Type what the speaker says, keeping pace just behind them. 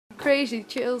crazy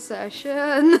chill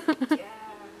session. Yeah.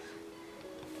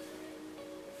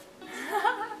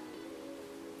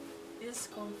 It's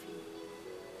comfy.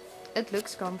 It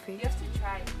looks comfy. You have to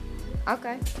try it.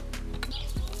 Okay.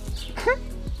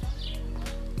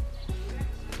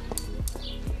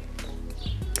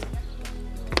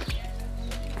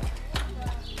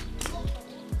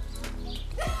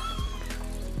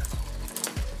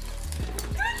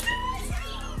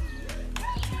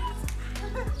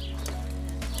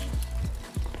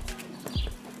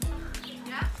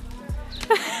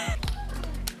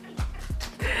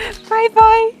 Bye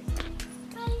bye.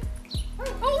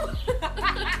 Oh.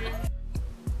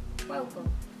 Welcome.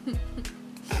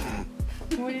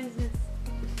 What is this?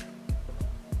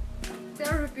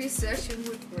 Therapy session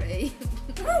with Ray.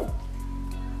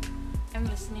 I'm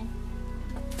listening.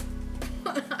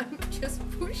 I'm just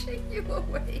pushing you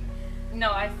away.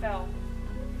 No, I fell.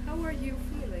 How are you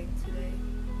feeling today?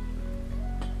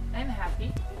 I'm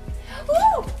happy.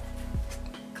 Woo!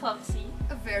 Clumsy.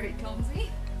 Very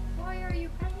clumsy. Why are you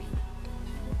happy?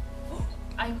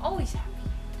 I'm always happy.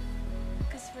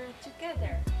 Because we're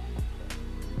together.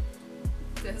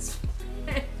 That's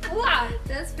What?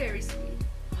 That's very sweet.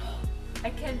 I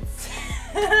can't.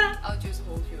 I'll just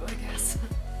hold you, I guess.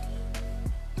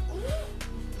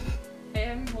 I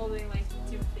am holding like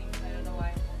two things. I don't know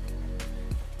why.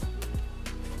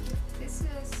 This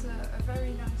is a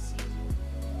very nice seat.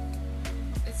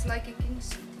 It's like a king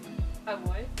seat. A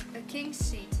what? A king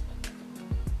seat.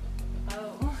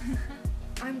 Oh.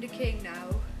 I'm the king now.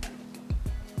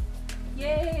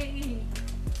 Yay!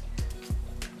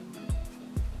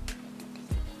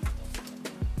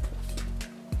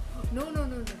 No, no,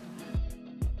 no, no.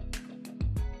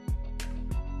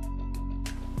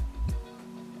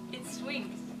 It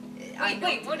swings. I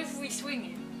Wait, know what this. if we swing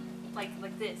it?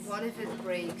 Like this? What if it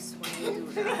breaks when you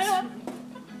do that?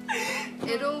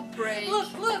 It'll break.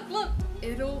 Look!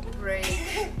 It'll break.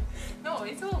 No,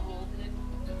 it's all molded.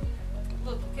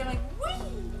 Look, you can like whee!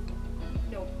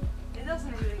 No. It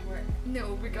doesn't really work.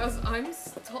 No, because I'm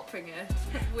stopping it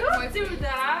with my Don't do feet.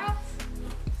 that!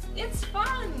 It's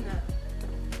fun!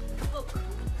 Look.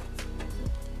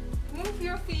 Move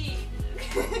your feet.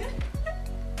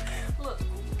 Look.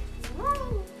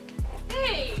 Woo!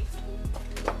 Hey!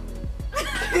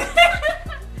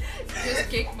 Just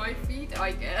kick my feet,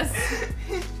 I guess.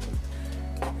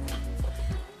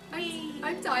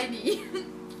 I'm tiny.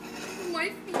 My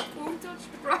feet won't touch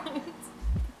the ground.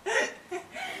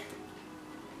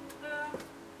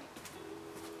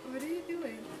 What are you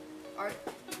doing?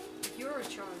 You're a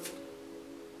child.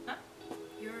 Huh?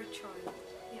 You're a child.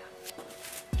 Yeah.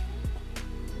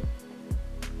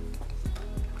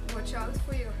 Watch out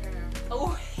for your hair.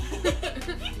 Oh.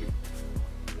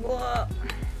 What?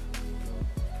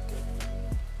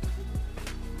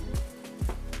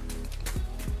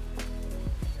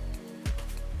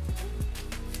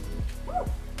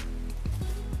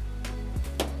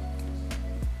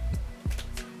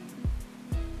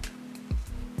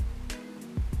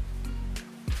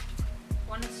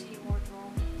 Want to see more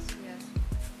drawings? Yes.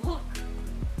 Look.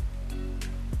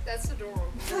 That's adorable.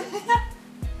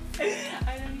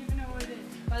 I don't even know what it is.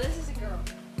 But this is a girl.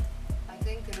 I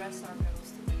think the rest are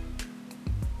girls too.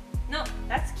 No,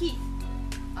 that's Keith.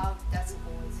 Oh, that's a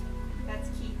boy. That's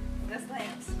Keith. That's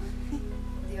Lance.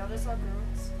 The others are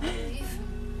girls, I believe.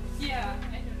 Yeah,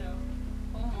 I don't know.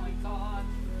 Oh my god.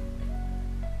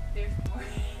 There's more.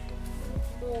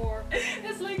 Or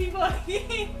That's Ladybug.